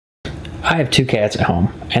I have 2 cats at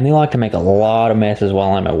home, and they like to make a lot of messes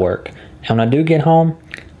while I'm at work. And when I do get home,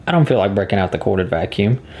 I don't feel like breaking out the corded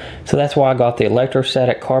vacuum. So that's why I got the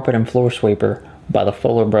Electrostatic carpet and floor sweeper by the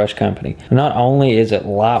Fuller Brush Company. Not only is it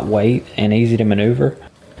lightweight and easy to maneuver,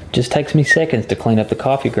 it just takes me seconds to clean up the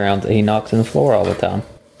coffee grounds that he knocks in the floor all the time.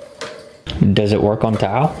 Does it work on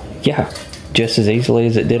tile? Yeah, just as easily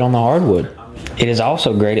as it did on the hardwood. It is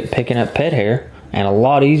also great at picking up pet hair, and a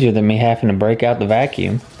lot easier than me having to break out the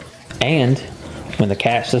vacuum. And when the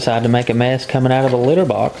cats decide to make a mess coming out of the litter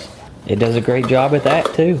box, it does a great job at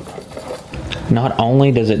that too. Not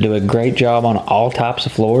only does it do a great job on all types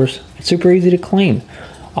of floors, it's super easy to clean.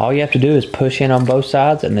 All you have to do is push in on both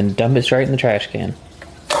sides and then dump it straight in the trash can.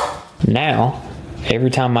 Now, every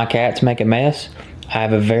time my cats make a mess, I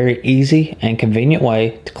have a very easy and convenient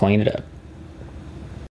way to clean it up.